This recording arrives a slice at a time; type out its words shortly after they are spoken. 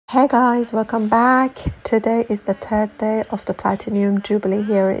Hey guys, welcome back. Today is the third day of the Platinum Jubilee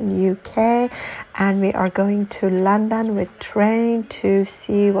here in UK, and we are going to London with train to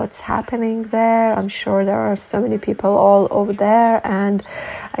see what's happening there. I'm sure there are so many people all over there, and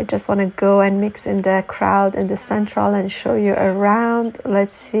I just want to go and mix in the crowd in the central and show you around.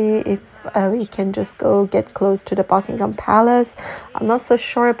 Let's see if we can just go get close to the Buckingham Palace. I'm not so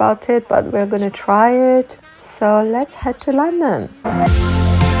sure about it, but we're going to try it. So let's head to London.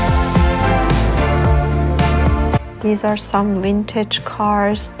 These are some vintage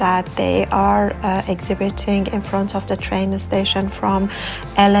cars that they are exhibiting in front of the train station from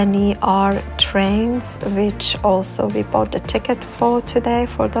LNER trains, which also we bought the ticket for today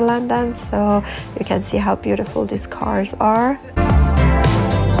for the London, so you can see how beautiful these cars are.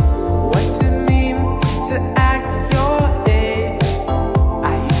 What's it mean to act your age?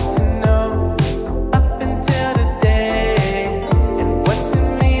 I used to know up until today. And what's it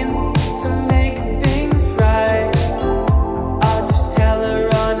mean to make things right?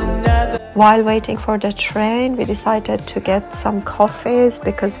 While waiting for the train, we decided to get some coffees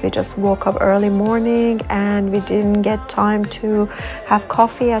because we just woke up early morning and we didn't get time to have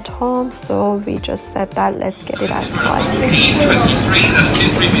coffee at home, so we just said that let's get it outside.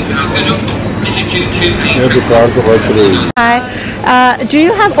 Hi, do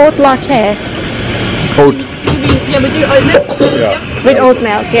you have oat latte? Oat. Yeah, we do oat milk. Yeah. With oat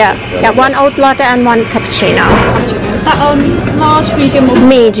milk, yeah. One oat latte and one cappuccino. Is that large, medium, or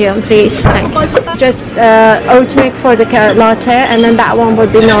Medium, please. Thank you. Just oat milk for the latte, and then that one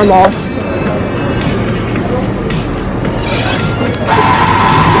would be normal.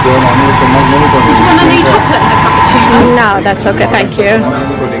 Do you want any chocolate in the cappuccino? No, that's okay. Thank you.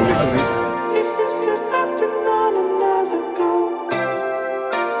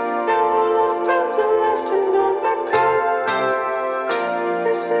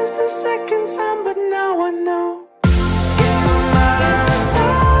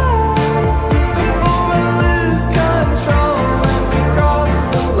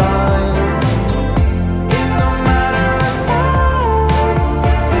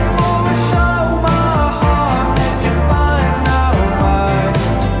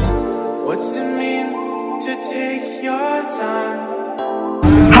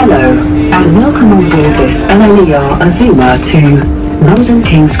 Hello, and welcome on board this LNER Azuma to London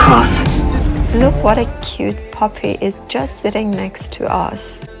King's Cross. Look what a cute puppy is just sitting next to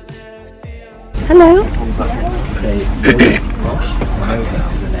us. Hello.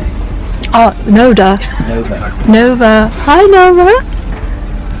 Oh, Noda. Nova. Hi, Nova.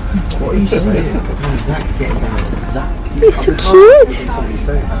 What are you saying? Zach getting down. Zach. You're so cute.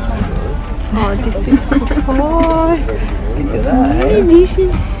 Oh, this is cool. This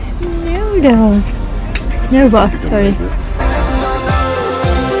is Nova, sorry.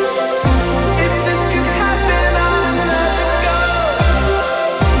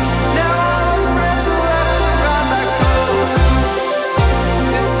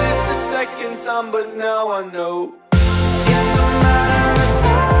 But now I know it's a matter of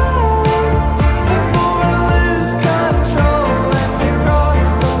time before I lose control and we cross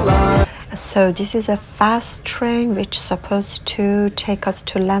the line. So this is a fast train which is supposed to take us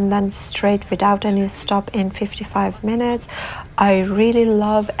to London straight without any stop in 55 minutes. I really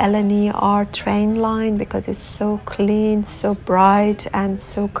love LNER train line because it's so clean, so bright, and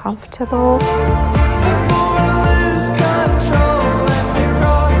so comfortable. Before I lose control and we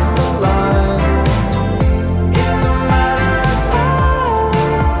cross the line.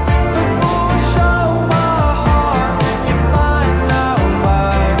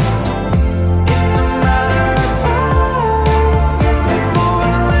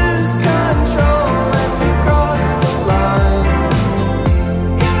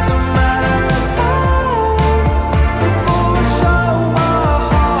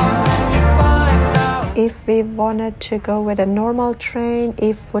 If we wanted to go with a normal train,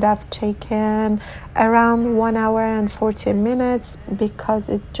 it would have taken around 1 hour and 40 minutes because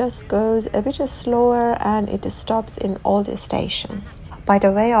it just goes a bit slower and it stops in all the stations. By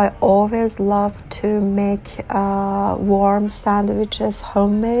the way, I always love to make warm sandwiches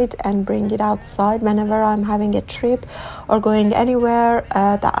homemade and bring it outside whenever I'm having a trip or going anywhere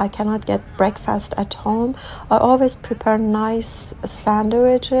that I cannot get breakfast at home. I always prepare nice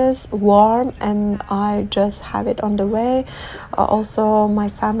sandwiches warm and I just have it on the way. Also my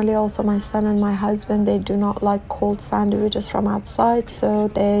family, also my son and my husband, they do not like cold sandwiches from outside, so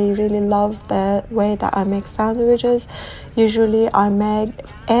they really love the way that I make sandwiches. Usually I make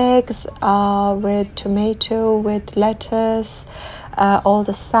eggs with tomato, with lettuce, all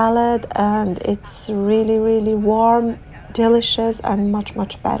the salad, and it's really warm delicious and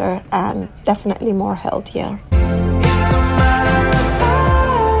much better, and definitely more healthier. It's a matter of time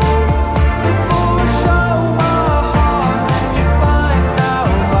before I show my heart and you find out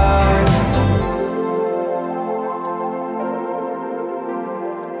why.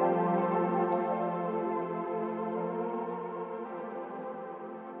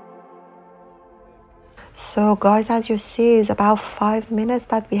 So guys, as you see, it's about 5 minutes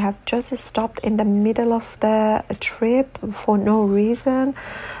that we have just stopped in the middle of the trip for no reason.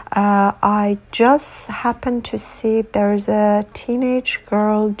 I just happened to see there's a teenage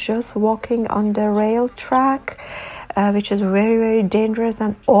girl just walking on the rail track, which is very dangerous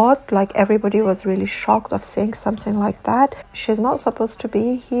and odd. Like, everybody was really shocked of seeing something like that. She's not supposed to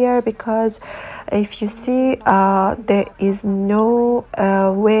be here, because if you see, there is no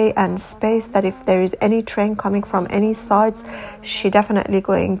way and space that if there is any train coming from any sides, she definitely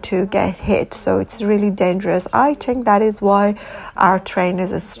going to get hit. So it's really dangerous. I think that is why our train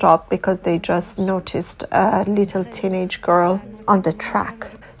is stopped, because they just noticed a little teenage girl on the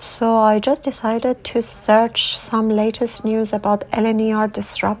track. So I just decided to search some latest news about LNER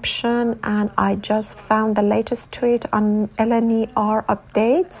disruption, and I just found the latest tweet on LNER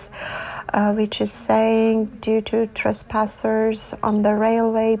updates, which is saying, due to trespassers on the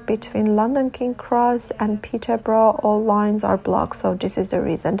railway between London King Cross and Peterborough, all lines are blocked. So this is the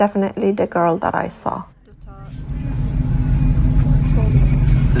reason. Definitely the girl that I saw.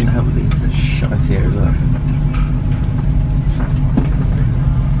 Didn't help that it's shite here as well.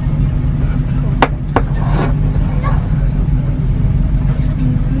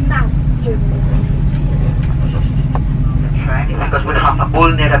 Because we have a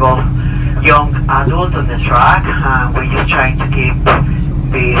vulnerable young adult on the track, and we're just trying to keep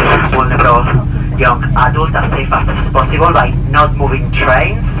this vulnerable young adult as safe as possible by not moving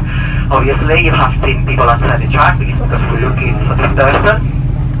trains. Obviously, you have seen people outside the track because we're looking for this person.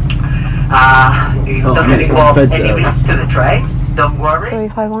 It doesn't involve any risk to the train. Don't worry. So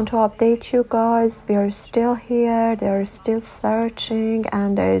if I want to update you guys, we are still here, they're still searching,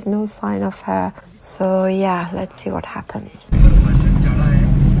 and there is no sign of her. So yeah, let's see what happens.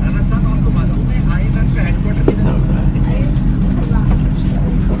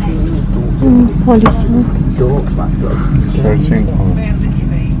 Police. Searching.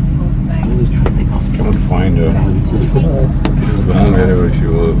 Can't find her. She's gone wherever she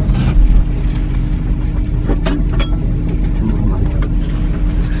was.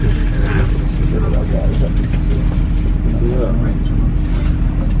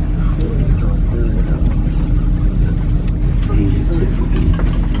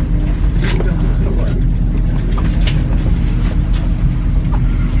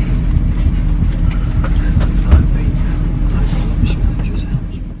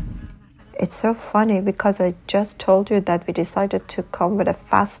 It's so funny, because I just told you that we decided to come with a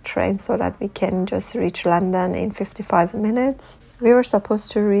fast train so that we can just reach London in 55 minutes. We were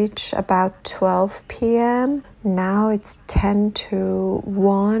supposed to reach about 12 p.m. Now it's 10 to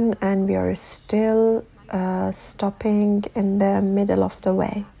 1 and we are still stopping in the middle of the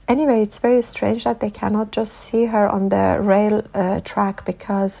way. Anyway, it's very strange that they cannot just see her on the rail track,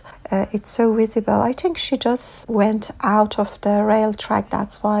 because it's so visible. I think she just went out of the rail track.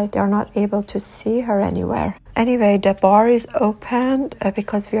 That's why they're not able to see her anywhere. Anyway, the bar is open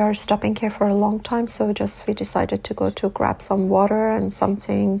because we are stopping here for a long time. So we decided to go to grab some water and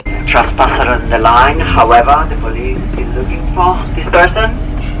something. Trespasser on the line. However, the police is looking for this person.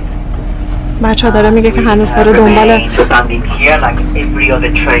 بچه داره میگه که هنوز داره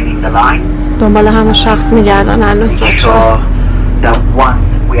دنبال همون شخص میگردن هنوز بچه.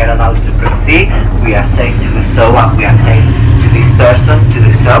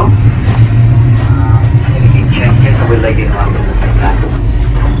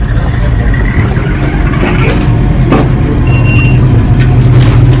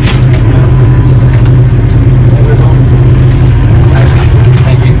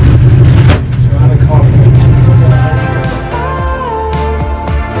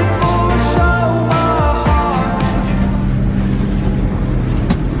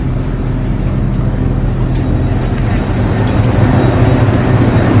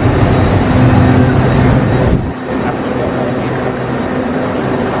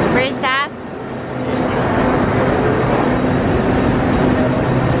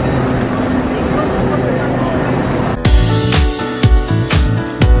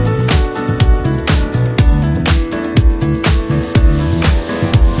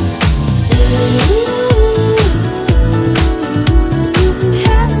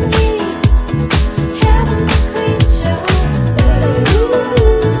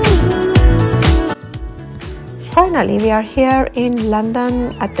 finally, we are here in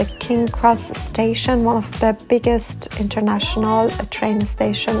London at the King Cross station, one of the biggest international train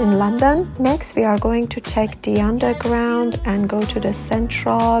station in London. Next, we are going to take the underground and go to the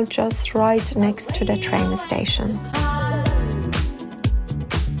Central, just right next to the train station.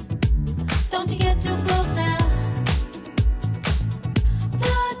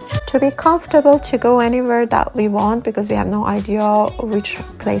 To be comfortable to go anywhere that we want, because we have no idea which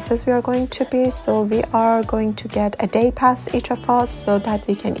places we are going to be, so we are going to get a day pass each of us so that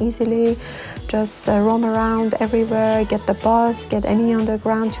we can easily just roam around everywhere, get the bus, get any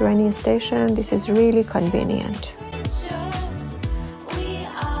underground to any station. This is really convenient.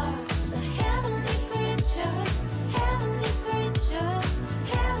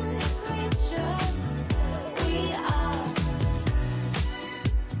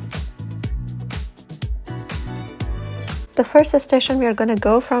 The first station we are going to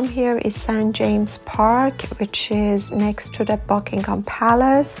go from here is St. James Park, which is next to the Buckingham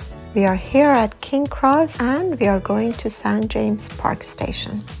Palace. We are here at King Cross and we are going to St. James Park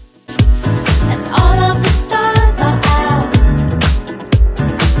station. And all of the stars are out,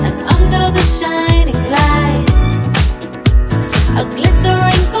 and under the shining lights, a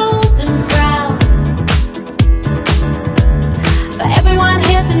glittering golden crown for everyone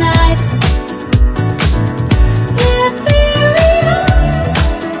here tonight.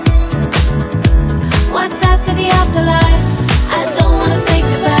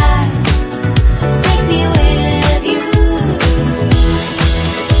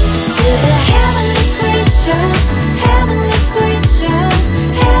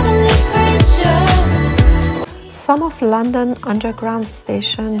 Some of London underground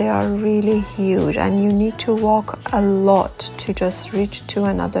station, they are really huge and you need to walk a lot to just reach to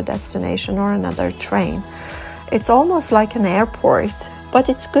another destination or another train. It's almost like an airport, but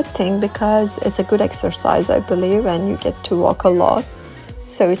it's a good thing because it's a good exercise, I believe, and you get to walk a lot.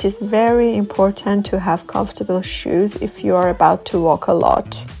 So it is very important to have comfortable shoes if you are about to walk a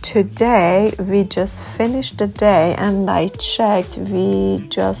lot. Today we just finished the day and I checked, we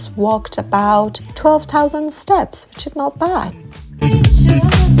just walked about 12,000 steps, which is not bad.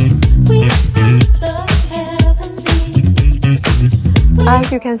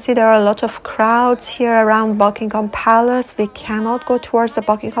 As you can see, there are a lot of crowds here around Buckingham Palace. We cannot go towards the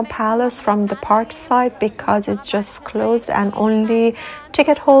Buckingham Palace from the park side because it's just closed and only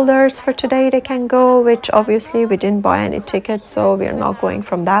ticket holders for today they can go, which obviously we didn't buy any tickets, so we're not going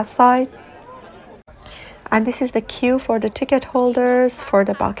from that side. And this is the queue for the ticket holders for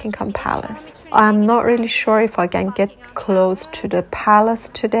the Buckingham Palace. I'm not really sure if I can get close to the palace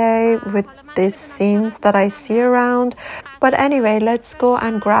today with these scenes that I see around. But anyway, let's go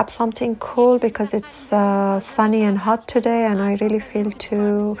and grab something cool because it's sunny and hot today and I really feel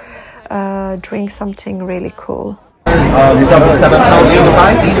to drink something really cool. You got the £7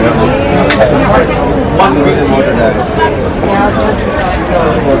 size?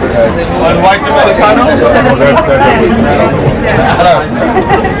 One white Americano? Hello.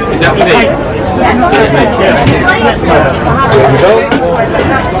 Is that for me?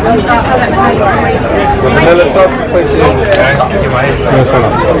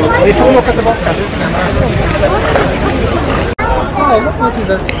 If you look at the box, look at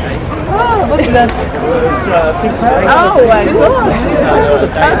that. Look at that. Oh my gosh.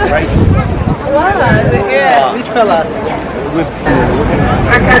 Yeah. Which color?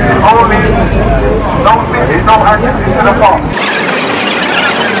 Tickets only. No tickets, no access to the box.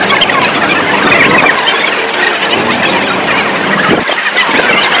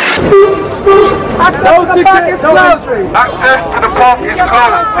 No tickets closed. Access to the park is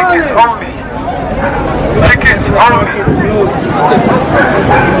closed. Tickets only. Tickets only.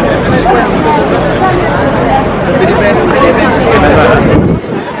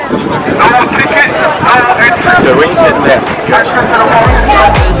 No tickets, no entrance. So when you said left, Access to the park is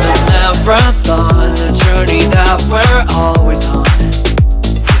closed. It's a marathon, a journey that we're always on.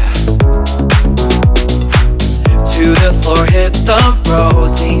 To the floor, hit the road,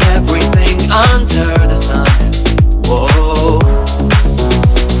 see everything under the sun. Whoa.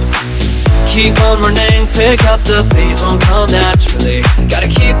 Keep on running, pick up the pace, won't come naturally. Gotta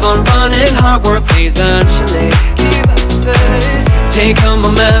keep on running, hard work pays eventually. Keep up the pace. Take a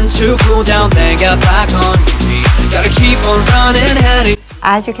moment to cool down, then get back on your feet. Gotta keep on running, heading.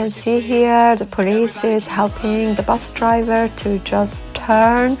 As you can see here, the police is helping the bus driver to just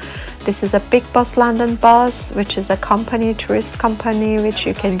turn. This is a big bus, London bus, which is a company, tourist company, which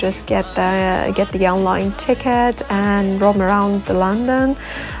you can just get the online ticket and roam around the London.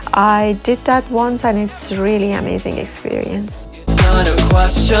 I did that once and it's really amazing experience. It's not even a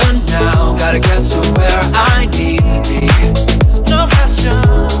question now. Gotta get to where I need to be. No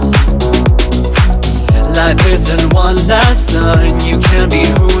questions. Life isn't one lesson. You can be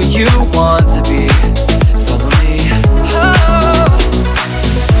who you want to be. Follow me. Oh.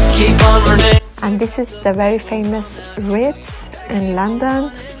 Keep on running. And this is the very famous Ritz in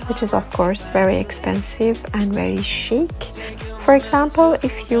London, which is of course very expensive and very chic. For example,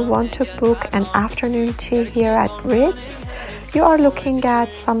 if you want to book an afternoon tea here at Ritz, you are looking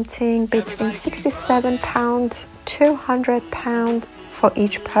at something between £67 to £100 for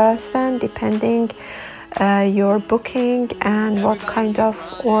each person, depending your booking and what kind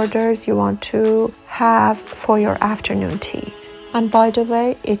of orders you want to have for your afternoon tea. And by the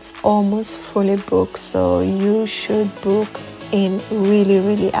way, it's almost fully booked, so you should book in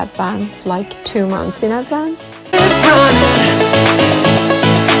really advance, like 2 months in advance.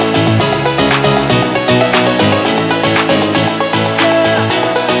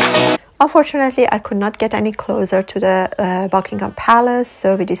 Unfortunately, I could not get any closer to the Buckingham Palace,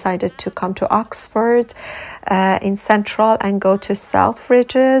 so we decided to come to Oxford in Central and go to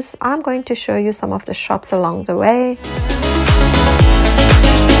Selfridges. I'm going to show you some of the shops along the way.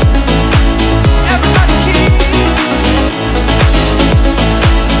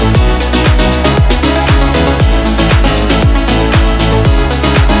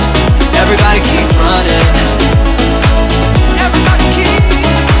 Everybody keep running. Everybody keep.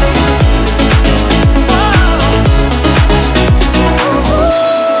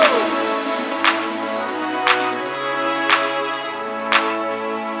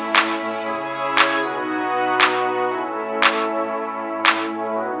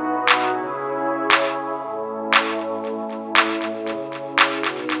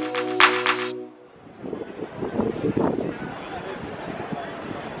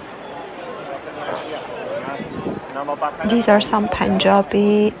 These are some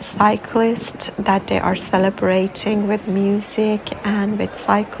Punjabi cyclists that they are celebrating with music and with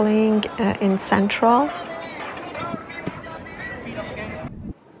cycling in Central.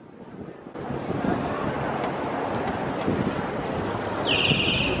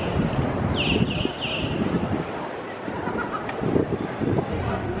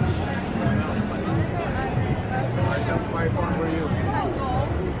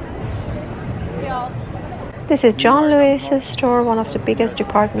 This is John Lewis's store, one of the biggest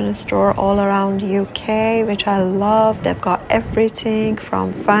department store all around UK, which I love. They've got everything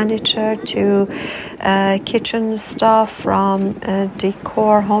from furniture to kitchen stuff, from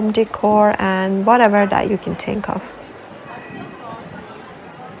decor, home decor, and whatever that you can think of.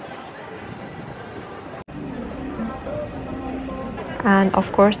 And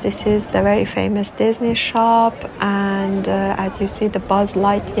of course, this is the very famous Disney shop, and as you see, the Buzz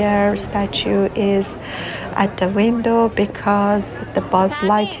Lightyear statue is at the window because the Buzz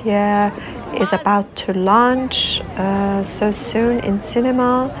Lightyear is about to launch so soon in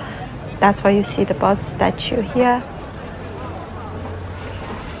cinema. That's why you see the Buzz statue here.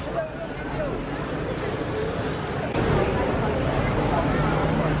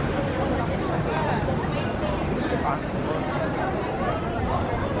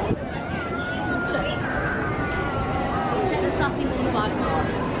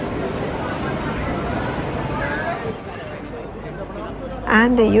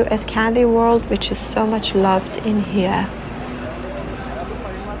 And the US Candy World, which is so much loved in here.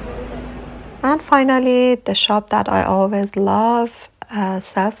 And finally, the shop that I always love,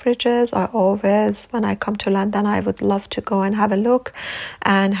 Selfridges. I always, when I come to London, I would love to go and have a look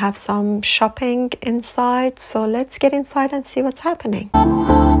and have some shopping inside. So let's get inside and see what's happening.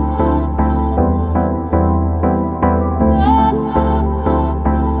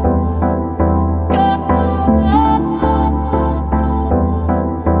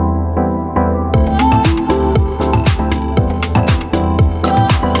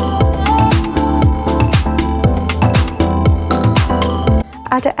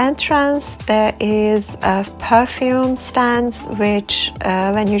 At the entrance, there is a perfume stands, which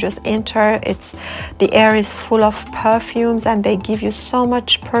when you just enter, the air is full of perfumes, and they give you so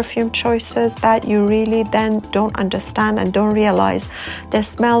much perfume choices that you really then don't understand and don't realize the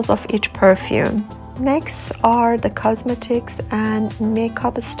smells of each perfume. Next are the cosmetics and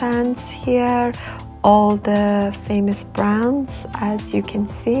makeup stands here, all the famous brands, as you can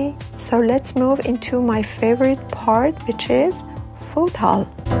see. So let's move into my favorite part, which is food hall.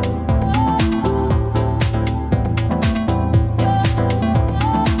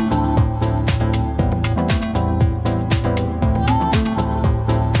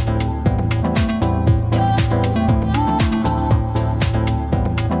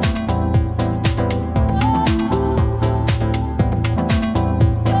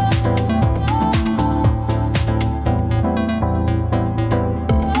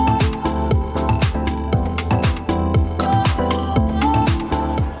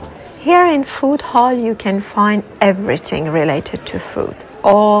 Here in Food Hall, you can find everything related to food.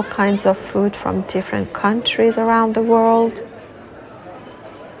 All kinds of food from different countries around the world.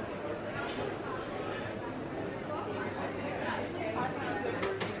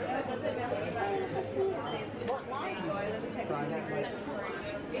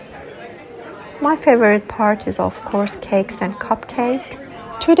 My favorite part is, of course, cakes and cupcakes.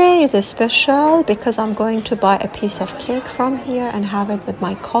 Today is a special because I'm going to buy a piece of cake from here and have it with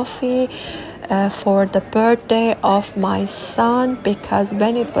my coffee for the birthday of my son, because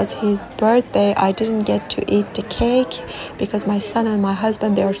when it was his birthday I didn't get to eat the cake because my son and my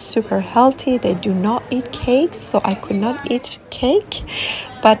husband, they are super healthy. They do not eat cakes, so I could not eat cake.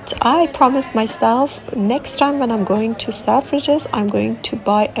 But I promised myself next time when I'm going to Selfridges, I'm going to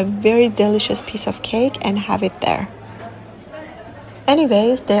buy a very delicious piece of cake and have it there.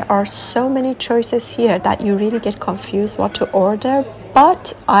 Anyways, there are so many choices here that you really get confused what to order,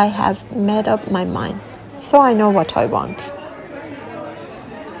 but I have made up my mind, so I know what I want.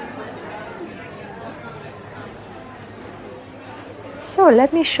 So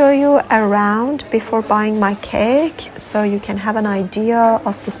let me show you around before buying my cake so you can have an idea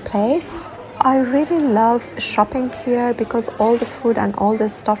of this place. I really love shopping here because all the food and all the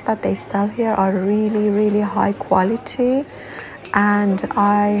stuff that they sell here are really high quality, and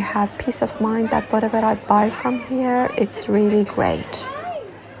I have peace of mind that whatever I buy from here, it's really great.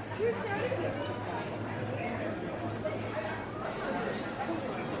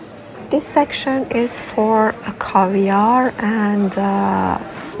 This section is for caviar and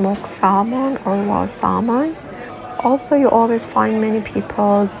smoked salmon or raw salmon. Also, you always find many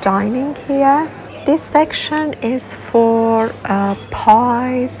people dining here. This section is for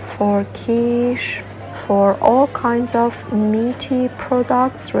pies, for quiche, for all kinds of meaty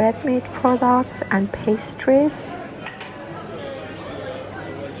products, red meat products, and pastries.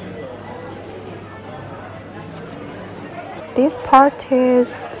 This part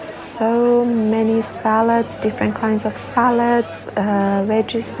is so many salads, different kinds of salads,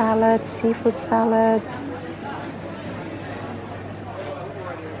 veggie salads, seafood salads.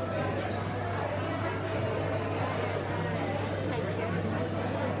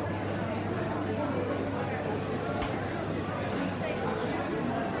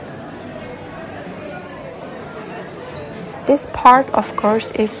 This part, of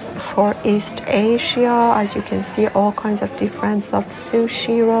course, is for East Asia. As you can see, all kinds of different of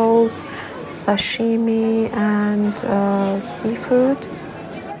sushi rolls, sashimi, and seafood.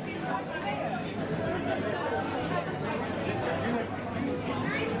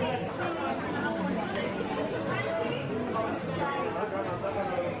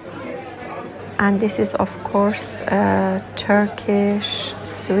 And this is, of course, Turkish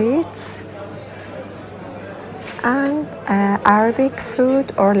sweets and Arabic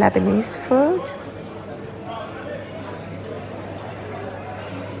food or Lebanese food.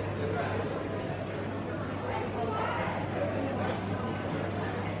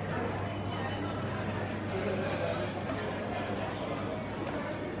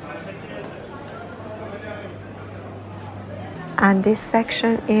 And this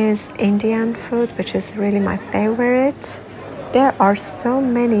section is Indian food, which is really my favorite. There are so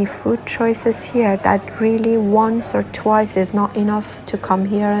many food choices here that really once or twice is not enough to come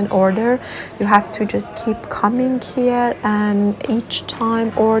here and order. You have to just keep coming here and each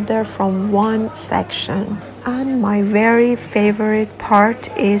time order from one section. And my very favorite part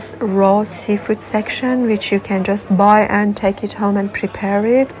is raw seafood section, which you can just buy and take it home and prepare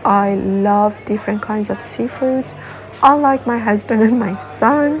it. I love different kinds of seafood, unlike my husband and my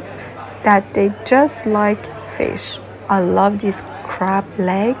son that they just like fish. I love these crab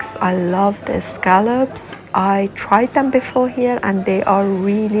legs. I love the scallops. I tried them before here and they are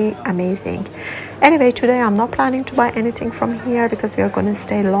really amazing. Anyway, today I'm not planning to buy anything from here because we are going to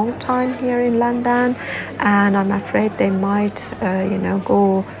stay a long time here in London, and I'm afraid they might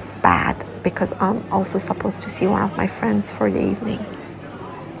go bad because I'm also supposed to see one of my friends for the evening.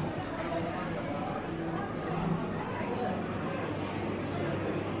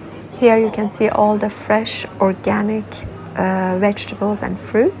 Here you can see all the fresh organic vegetables and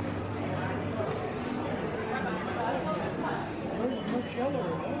fruits.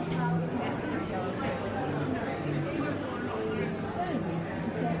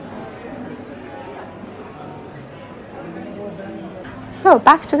 So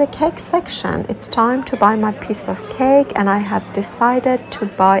back to the cake section. It's time to buy my piece of cake, and I have decided to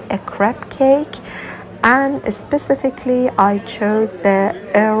buy a crepe cake. and specifically I chose the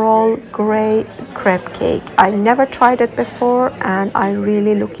Earl Grey crepe cake. I never tried it before and I'm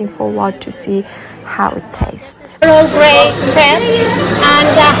really looking forward to see how it tastes. Earl Grey crepe.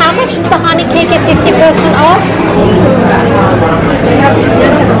 And how much is the honey cake at 50% off?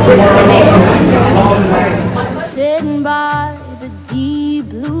 Sitting by the deep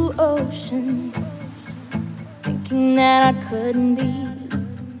blue ocean, thinking that I couldn't be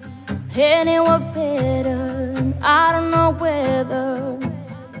anywhere better. And I don't know whether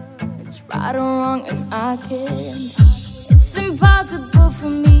it's right or wrong, and I can't. It's impossible for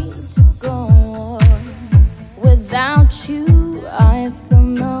me to go on without you. I feel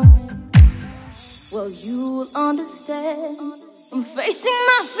numb. Well, you'll understand. I'm facing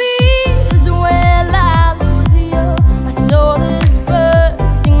my fears. Will I lose you? My soul is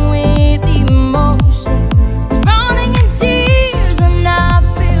bursting with emotion, drowning in tears, and I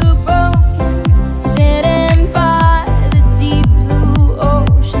feel broken. Sitting by the deep blue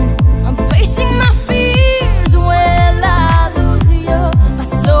ocean, I'm facing my fears. Will I lose you? My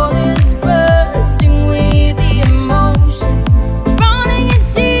soul is bursting with emotion, drowning in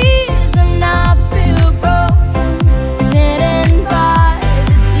tears, and I feel broken. Sitting by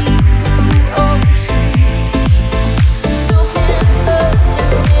the deep blue ocean.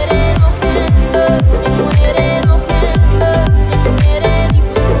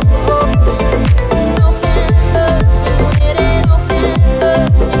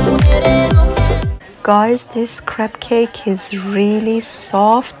 Guys, this crepe cake is really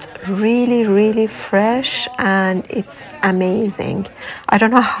soft, really fresh, and it's amazing. I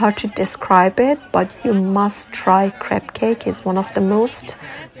don't know how to describe it, but you must try crepe cake. It's one of the most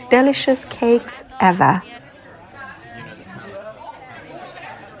delicious cakes ever.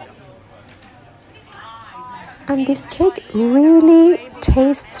 And this cake really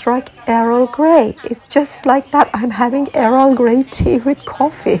tastes like Earl Grey. It's just like that I'm having Earl Grey tea with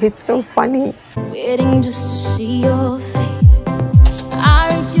coffee. It's so funny. Waiting just to see your face. I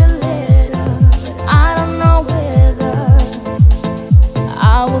read your letter, but I don't know whether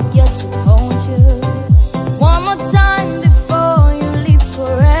I will get to hold you one more time before you leave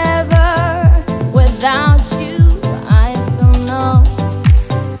forever. Without you, I feel numb.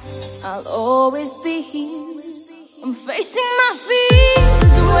 I'll always be here. I'm facing my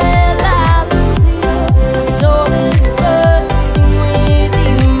fears. Will I lose you? My soul is bursting with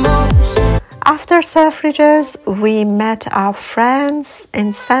emotion. After Selfridges, we met our friends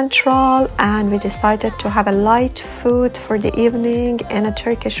in Central and we decided to have a light food for the evening in a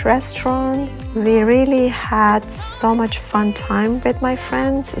Turkish restaurant. We really had so much fun time with my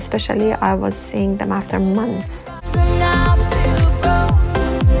friends, especially I was seeing them after months. And I feel broken.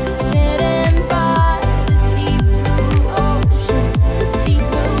 Sitting by the deep blue ocean, deep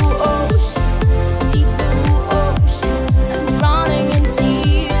blue ocean, deep blue ocean. I'm drowning in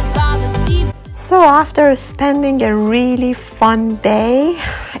tears by the deep. So after spending a really fun day,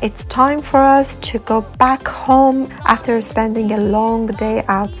 it's time for us to go back home. After spending a long day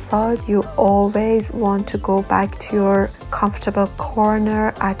outside, you always want to go back to your comfortable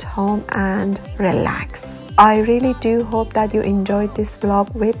corner at home and relax. I really do hope that you enjoyed this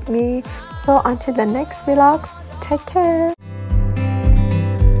vlog with me. So until the next vlogs, take care.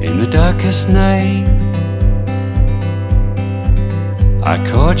 In the darkest night, I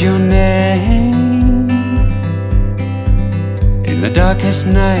called your name. In the darkest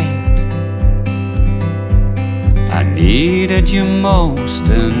night, I needed you most,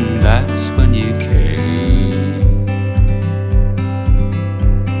 and that's when you came.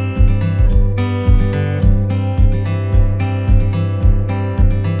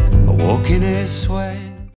 I walk in his way.